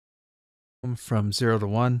from 0 to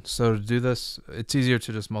 1. So to do this, it's easier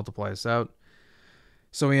to just multiply this out.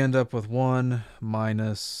 So we end up with 1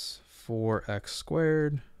 minus 4x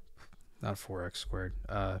squared. Not 4x squared.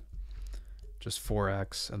 Just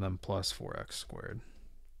 4x and then plus 4x squared.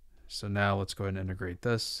 So now let's go ahead and integrate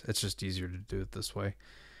this. It's just easier to do it this way.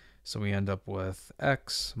 So we end up with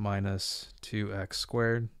x minus 2x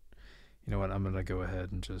squared. You know what? I'm going to go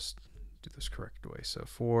ahead and just do this correct way. So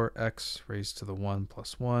 4x raised to the 1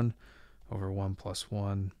 plus 1 over 1 plus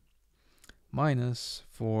 1 minus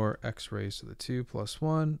 4x raised to the 2 plus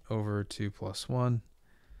 1 over 2 plus 1.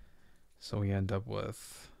 So we end up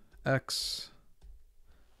with x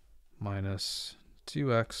minus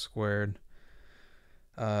 2x squared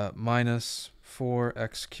minus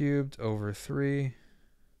 4x cubed over 3.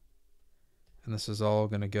 And this is all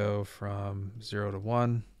going to go from 0 to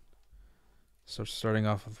 1. So starting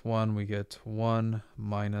off with 1, we get 1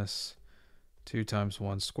 minus 2 times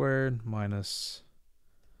 1 squared minus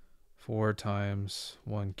 4 times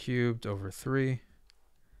 1 cubed over 3.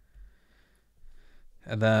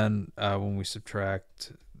 And then when we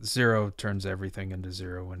subtract, 0 turns everything into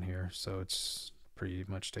 0 in here. So it's pretty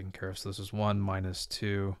much taken care of. So this is 1 minus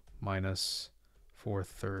 2 minus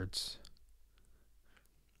 4/3.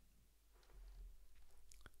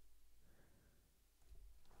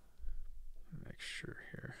 Make sure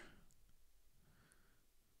here.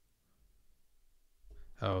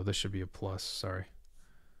 Oh, this should be a plus, sorry.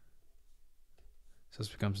 So this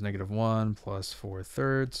becomes -1 plus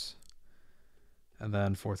 4/3. And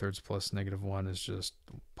then 4/3 plus -1 is just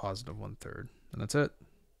positive 1/3. And that's it.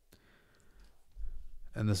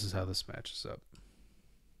 And this is how this matches up.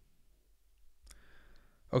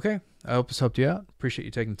 Okay, I hope this helped you out. Appreciate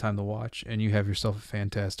you taking the time to watch, and you have yourself a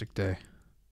fantastic day.